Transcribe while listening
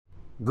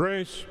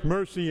Grace,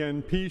 mercy,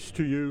 and peace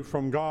to you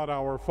from God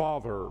our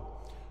Father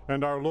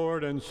and our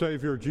Lord and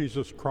Savior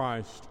Jesus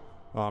Christ.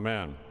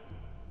 Amen.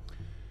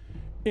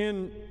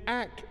 In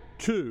Act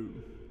 2,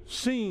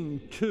 Scene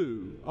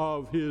 2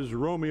 of his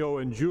Romeo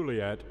and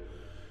Juliet,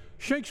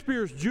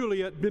 Shakespeare's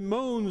Juliet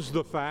bemoans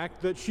the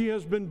fact that she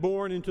has been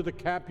born into the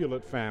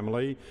Capulet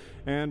family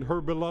and her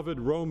beloved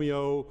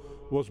Romeo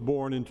was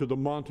born into the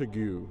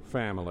Montague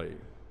family.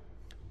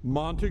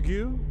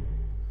 Montague?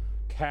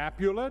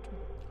 Capulet?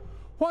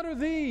 What are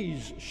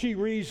these, she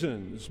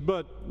reasons,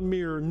 but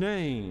mere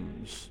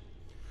names?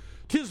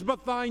 'Tis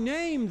but thy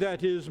name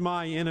that is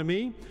my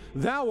enemy.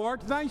 Thou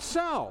art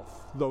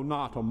thyself, though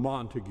not a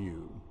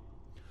Montague.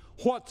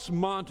 What's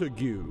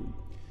Montague?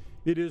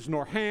 It is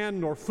nor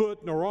hand, nor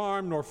foot, nor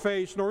arm, nor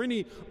face, nor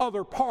any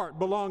other part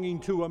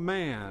belonging to a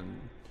man.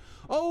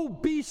 Oh,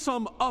 be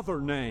some other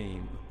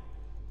name.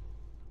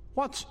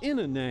 What's in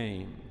a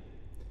name?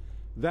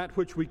 That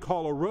which we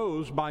call a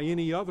rose by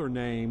any other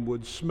name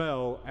would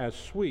smell as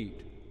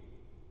sweet.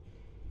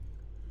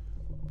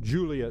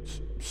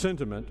 Juliet's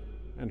sentiment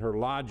and her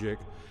logic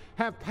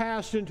have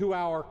passed into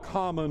our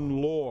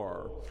common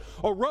lore.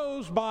 A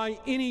rose by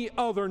any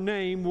other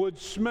name would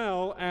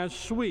smell as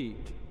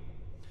sweet.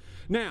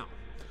 Now,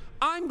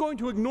 I'm going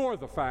to ignore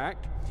the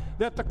fact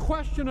that the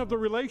question of the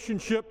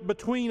relationship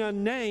between a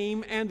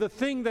name and the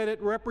thing that it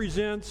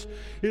represents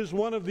is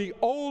one of the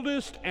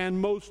oldest and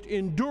most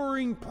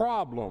enduring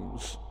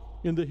problems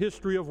in the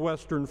history of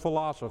Western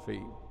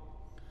philosophy.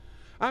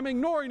 I'm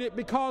ignoring it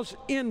because,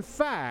 in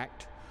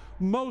fact,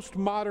 most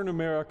modern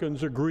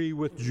Americans agree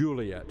with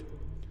Juliet.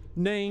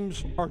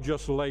 Names are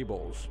just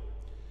labels.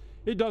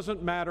 It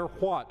doesn't matter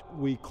what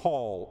we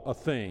call a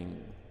thing.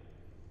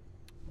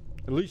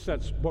 At least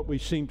that's what we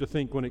seem to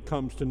think when it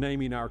comes to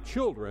naming our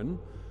children.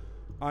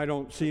 I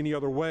don't see any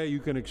other way you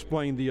can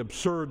explain the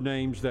absurd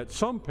names that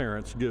some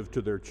parents give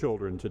to their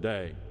children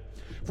today.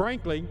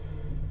 Frankly,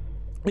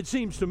 it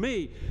seems to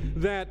me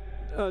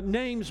that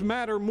names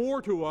matter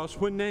more to us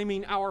when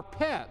naming our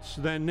pets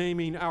than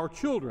naming our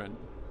children.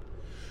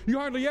 You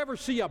hardly ever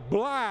see a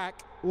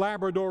black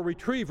Labrador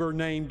retriever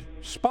named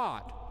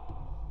Spot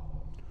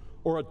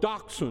or a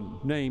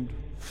dachshund named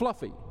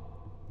Fluffy.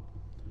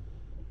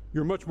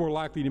 You're much more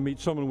likely to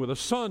meet someone with a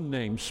son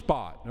named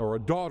Spot or a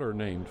daughter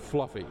named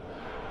Fluffy.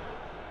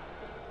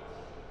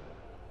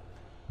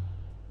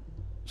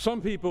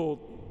 Some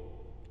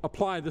people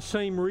apply the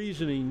same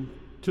reasoning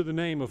to the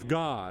name of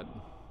God.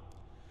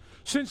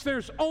 Since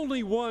there's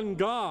only one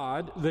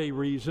God, they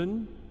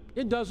reason,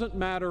 it doesn't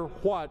matter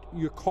what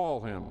you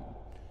call him.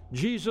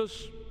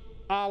 Jesus,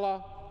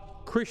 Allah,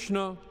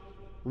 Krishna,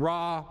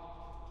 Ra,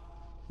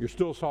 you're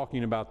still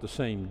talking about the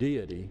same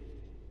deity.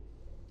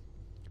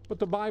 But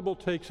the Bible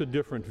takes a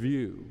different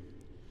view.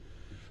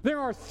 There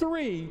are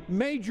three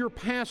major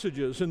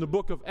passages in the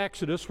book of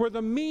Exodus where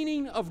the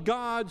meaning of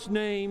God's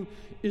name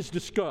is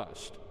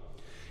discussed.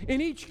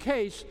 In each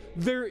case,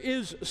 there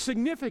is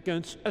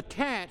significance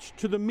attached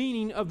to the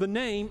meaning of the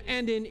name,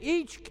 and in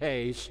each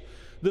case,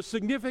 the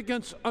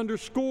significance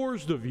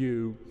underscores the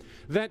view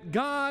that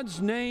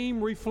God's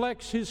name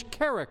reflects his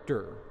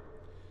character,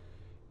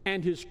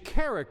 and his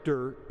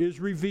character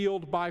is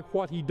revealed by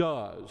what he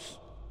does.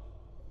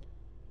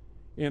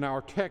 In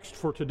our text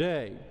for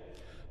today,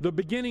 the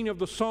beginning of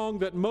the song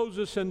that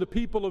Moses and the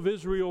people of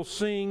Israel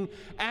sing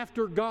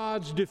after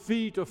God's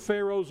defeat of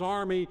Pharaoh's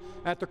army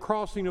at the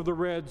crossing of the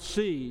Red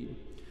Sea.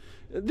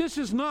 This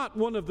is not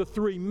one of the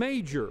three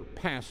major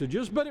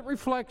passages, but it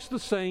reflects the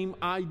same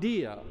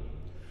idea.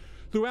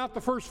 Throughout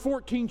the first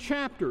 14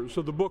 chapters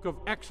of the book of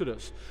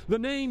Exodus, the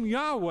name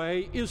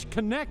Yahweh is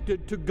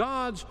connected to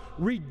God's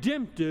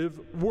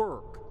redemptive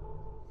work,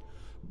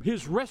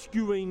 his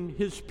rescuing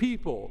his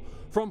people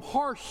from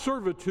harsh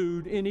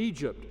servitude in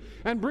Egypt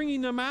and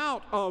bringing them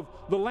out of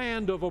the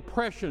land of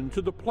oppression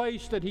to the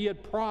place that he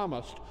had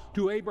promised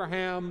to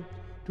Abraham,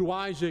 to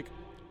Isaac,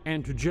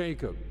 and to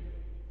Jacob.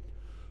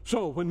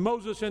 So when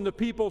Moses and the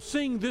people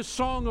sing this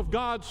song of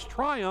God's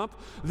triumph,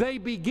 they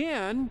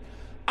begin,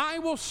 I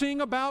will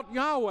sing about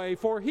Yahweh,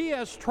 for he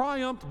has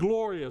triumphed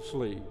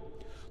gloriously.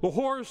 The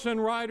horse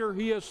and rider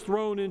he has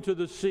thrown into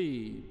the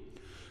sea.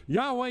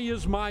 Yahweh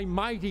is my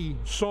mighty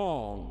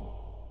song.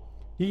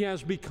 He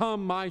has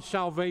become my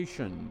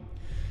salvation.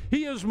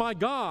 He is my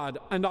God,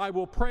 and I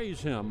will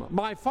praise him,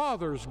 my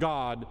Father's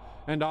God,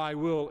 and I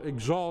will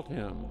exalt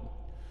him.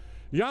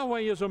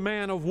 Yahweh is a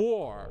man of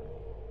war.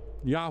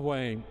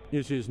 Yahweh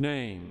is his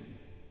name.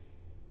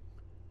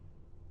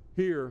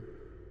 Here,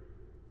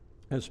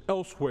 as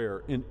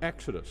elsewhere in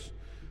Exodus,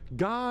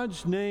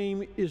 God's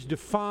name is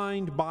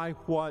defined by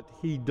what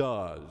he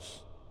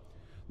does.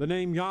 The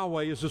name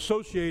Yahweh is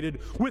associated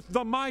with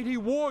the mighty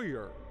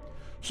warrior,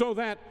 so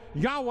that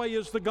Yahweh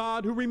is the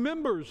God who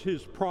remembers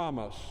his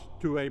promise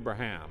to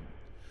Abraham.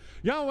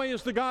 Yahweh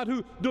is the God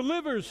who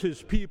delivers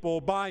his people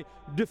by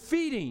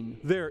defeating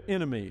their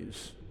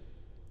enemies.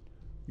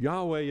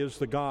 Yahweh is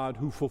the God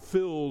who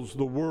fulfills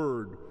the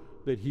word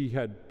that he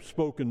had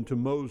spoken to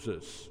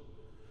Moses.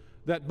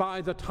 that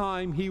by the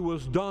time he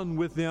was done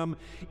with them,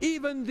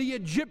 even the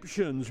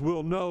Egyptians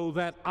will know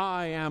that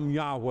I am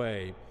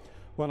Yahweh,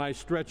 when I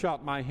stretch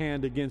out my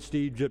hand against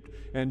Egypt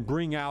and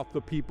bring out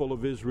the people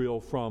of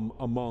Israel from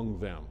among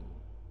them.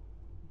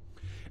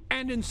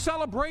 And in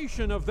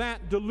celebration of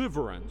that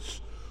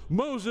deliverance,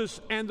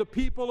 Moses and the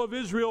people of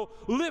Israel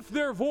lift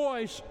their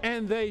voice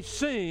and they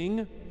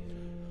sing,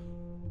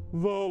 "The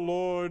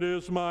Lord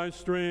is my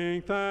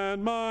strength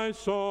and my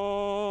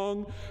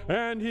song,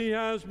 and he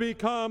has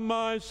become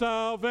my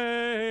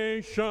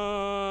salvation."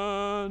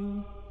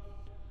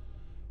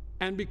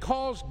 And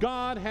because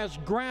God has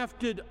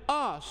grafted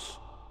us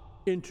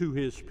into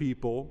his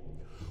people,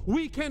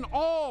 we can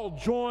all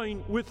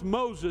join with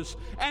Moses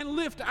and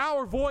lift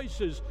our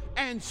voices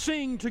and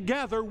sing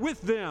together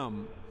with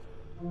them.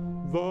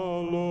 "The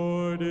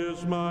Lord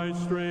is my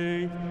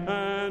strength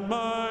and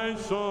my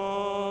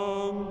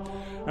song,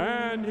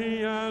 and he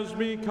has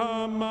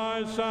become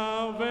my salvation."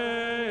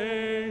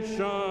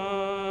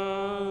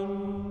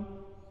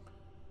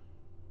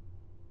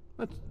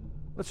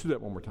 Let's do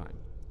that one more time.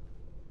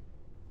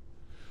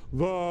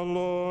 "The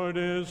Lord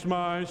is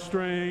my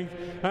strength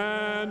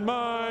and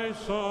my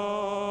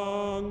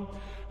song,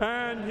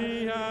 and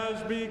he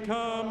has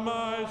become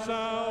my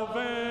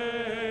salvation."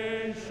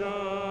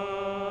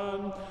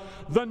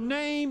 The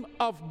name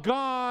of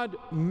God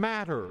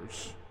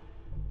matters,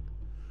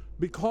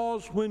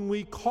 because when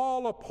we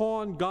call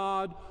upon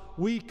God,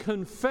 we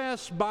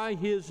confess by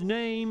his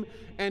name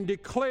and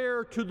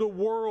declare to the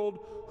world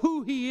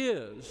who he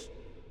is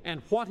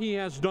and what he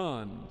has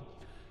done.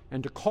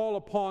 And to call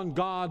upon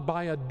God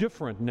by a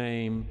different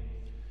name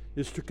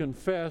is to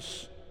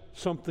confess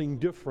something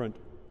different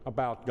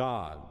about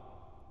God.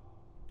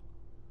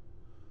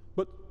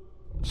 But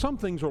some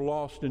things are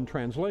lost in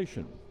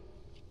translation,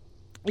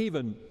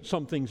 even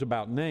some things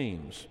about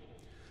names.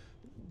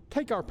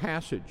 Take our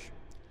passage.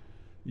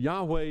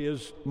 Yahweh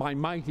is my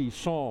mighty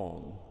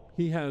song.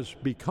 He has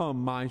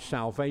become my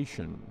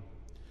salvation.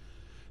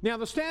 Now,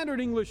 the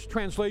standard English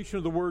translation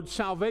of the word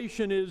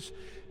salvation is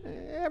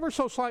ever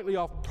so slightly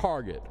off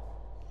target.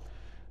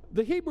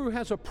 The Hebrew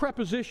has a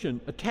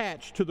preposition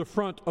attached to the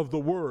front of the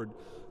word,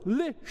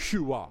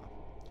 Yeshua.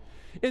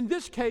 In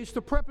this case,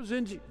 the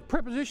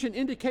preposition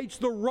indicates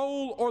the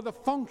role or the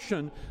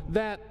function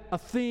that a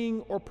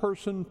thing or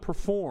person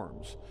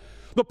performs.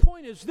 The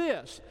point is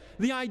this: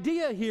 the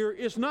idea here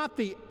is not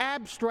the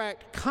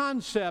abstract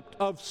concept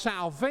of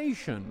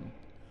salvation,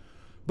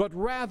 but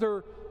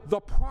rather the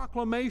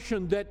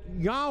proclamation that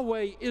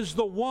Yahweh is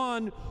the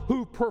one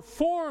who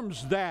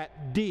performs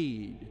that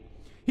deed.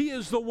 He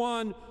is the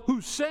one who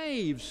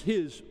saves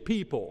his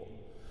people,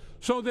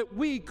 so that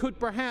we could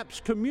perhaps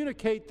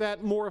communicate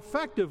that more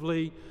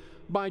effectively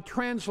by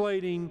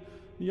translating,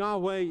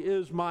 "Yahweh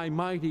is my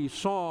mighty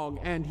song,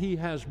 and he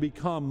has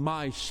become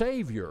my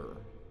Savior."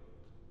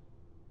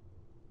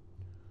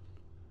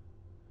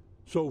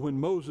 So when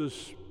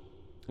Moses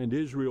and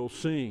Israel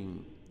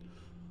sing,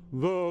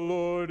 "The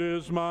Lord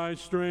is my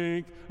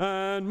strength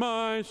and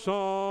my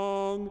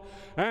song,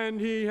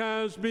 and he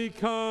has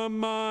become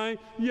my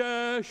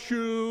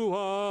Yeshua,"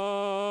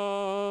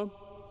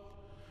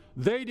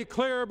 they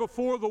declare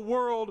before the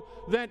world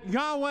that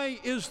Yahweh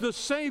is the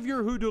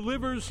Savior who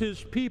delivers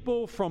his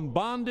people from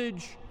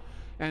bondage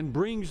and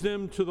brings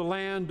them to the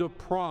land of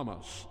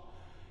promise.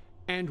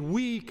 And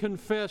we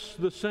confess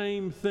the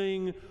same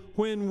thing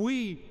when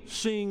we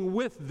sing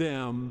with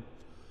them,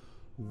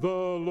 "The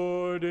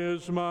Lord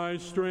is my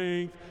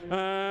strength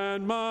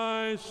and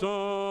my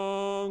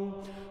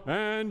song,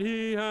 and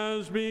he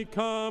has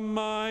become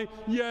my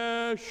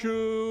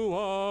Yeshua."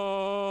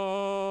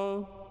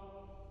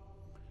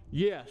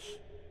 Yes,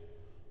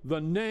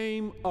 the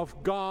name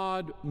of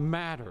God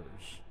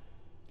matters,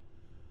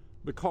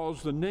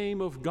 because the name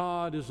of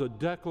God is a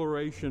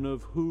declaration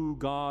of who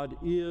God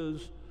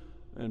is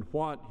and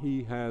what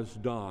he has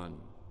done.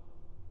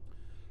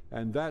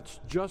 And that's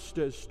just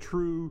as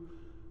true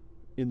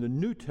in the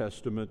New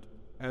Testament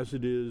as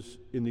it is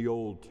in the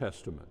Old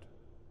Testament.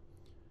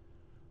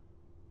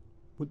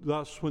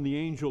 Thus, when the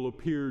angel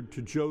appeared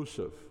to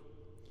Joseph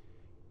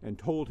and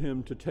told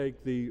him to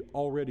take the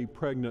already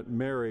pregnant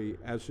Mary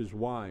as his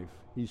wife,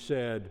 he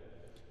said,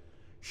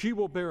 "She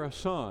will bear a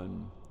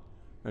son,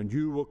 and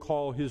you will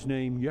call his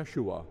name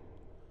Yeshua,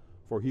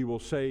 for he will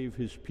save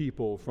his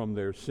people from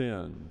their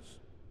sins."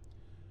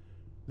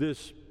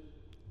 This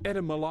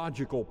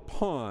etymological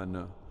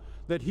pun,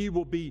 that he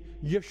will be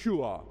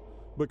Yeshua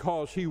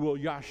because he will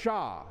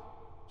Yasha,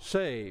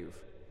 save,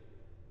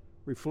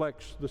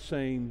 reflects the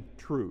same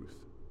truth.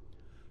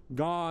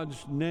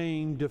 God's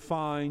name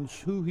defines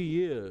who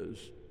he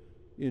is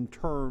in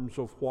terms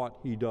of what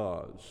he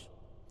does.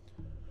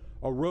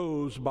 A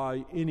rose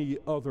by any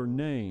other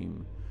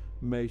name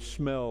may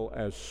smell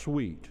as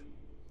sweet,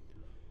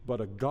 but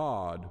a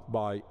God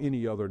by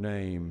any other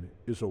name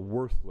is a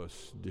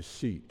worthless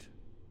deceit.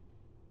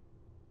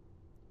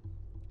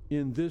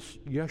 In this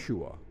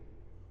Yeshua,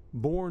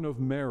 born of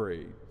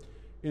Mary,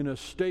 in a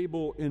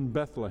stable in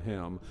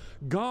Bethlehem,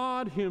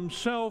 God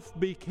himself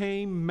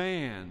became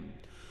man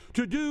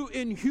to do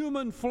in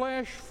human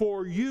flesh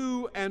for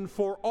you and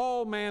for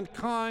all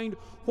mankind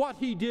what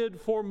he did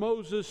for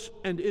Moses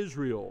and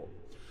Israel.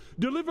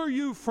 Deliver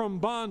you from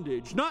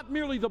bondage, not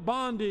merely the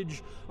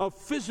bondage of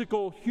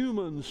physical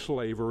human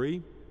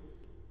slavery,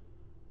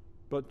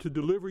 but to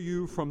deliver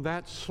you from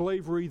that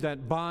slavery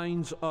that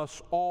binds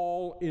us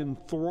all in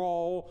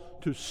thrall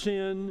to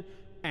sin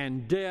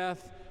and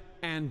death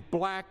and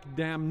black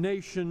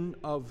damnation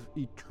of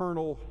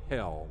eternal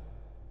hell.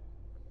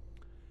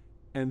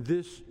 And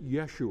this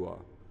Yeshua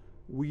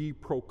we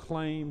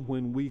proclaim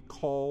when we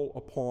call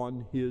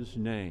upon his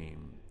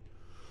name.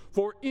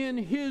 For in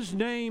his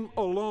name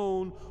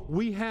alone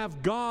we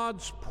have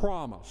God's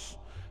promise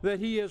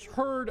that he has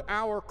heard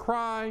our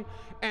cry,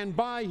 and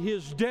by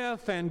his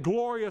death and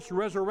glorious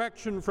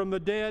resurrection from the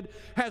dead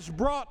has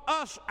brought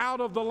us out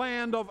of the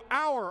land of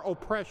our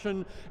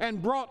oppression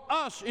and brought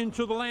us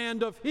into the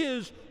land of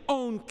his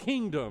own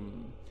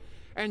kingdom.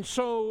 And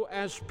so,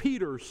 as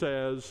Peter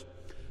says,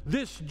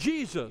 this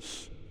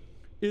Jesus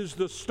is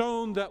the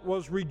stone that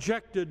was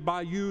rejected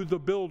by you, the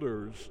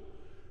builders,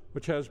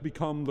 which has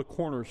become the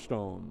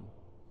cornerstone.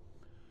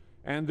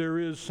 And there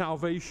is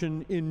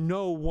salvation in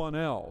no one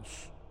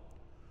else,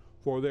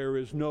 for there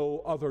is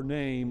no other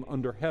name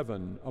under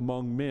heaven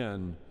among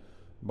men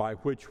by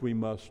which we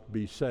must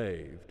be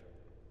saved.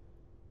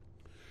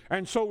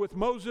 And so with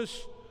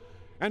Moses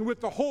and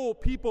with the whole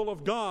people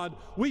of God,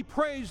 we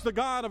praise the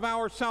God of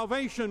our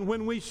salvation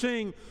when we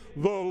sing,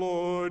 "The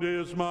Lord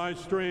is my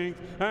strength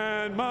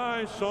and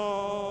my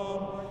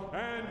song,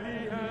 and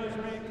he has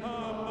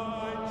become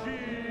my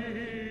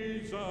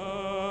Jesus."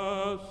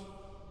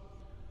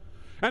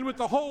 And with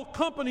the whole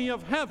company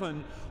of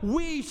heaven,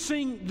 we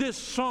sing this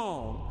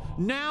song,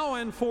 now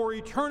and for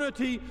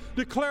eternity,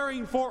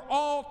 declaring for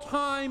all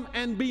time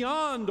and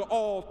beyond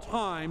all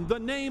time the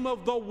name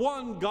of the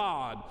one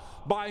God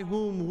by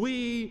whom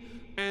we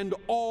and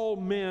all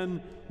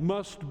men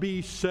must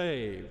be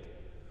saved.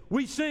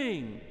 We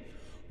sing,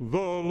 "The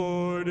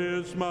Lord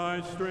is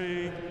my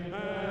strength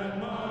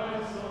and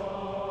my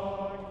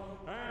song,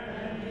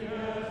 and he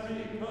has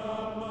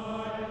become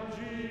my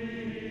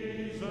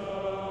Jesus."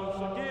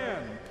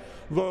 Again,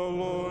 "The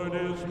Lord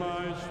is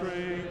my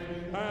strength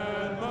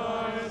and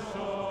my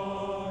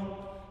song,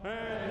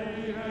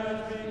 and he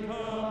has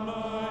become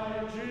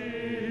my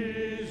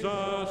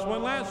Jesus."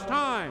 One last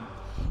time.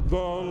 "The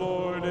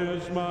Lord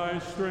is my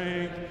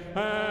strength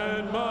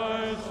and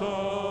my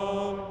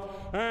song,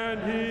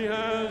 and he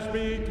has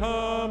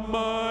become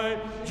my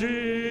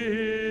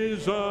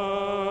Jesus."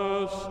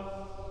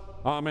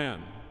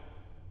 Amen.